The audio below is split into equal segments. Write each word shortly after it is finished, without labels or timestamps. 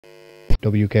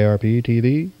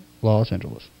WKRP-TV, Los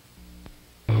Angeles.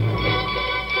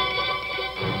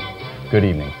 Good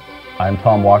evening. I'm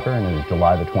Tom Walker, and it is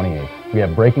July the 28th. We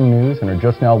have breaking news and are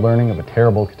just now learning of a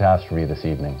terrible catastrophe this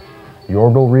evening. The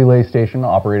orbital relay station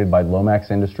operated by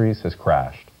Lomax Industries has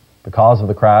crashed. The cause of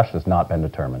the crash has not been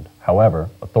determined. However,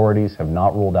 authorities have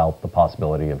not ruled out the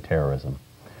possibility of terrorism.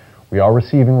 We are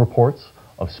receiving reports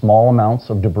of small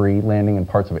amounts of debris landing in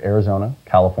parts of Arizona,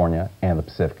 California, and the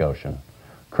Pacific Ocean.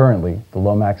 Currently, the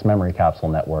Lomax memory capsule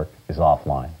network is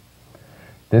offline.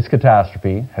 This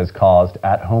catastrophe has caused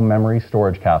at-home memory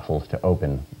storage capsules to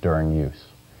open during use.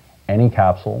 Any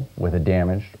capsule with a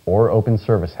damaged or open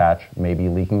service hatch may be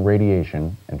leaking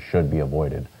radiation and should be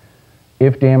avoided.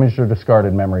 If damaged or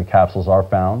discarded memory capsules are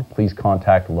found, please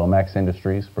contact Lomax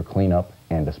Industries for cleanup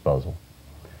and disposal.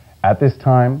 At this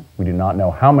time, we do not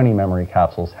know how many memory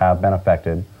capsules have been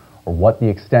affected or what the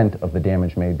extent of the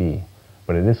damage may be,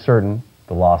 but it is certain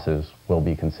the losses will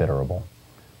be considerable.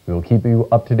 We will keep you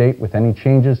up to date with any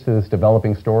changes to this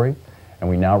developing story, and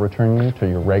we now return you to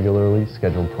your regularly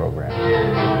scheduled program.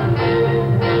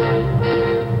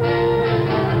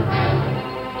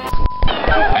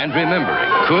 And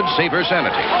remembering could save her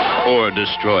sanity or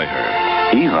destroy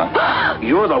her. Eva?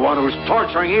 You're the one who's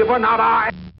torturing Eva, not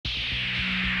I.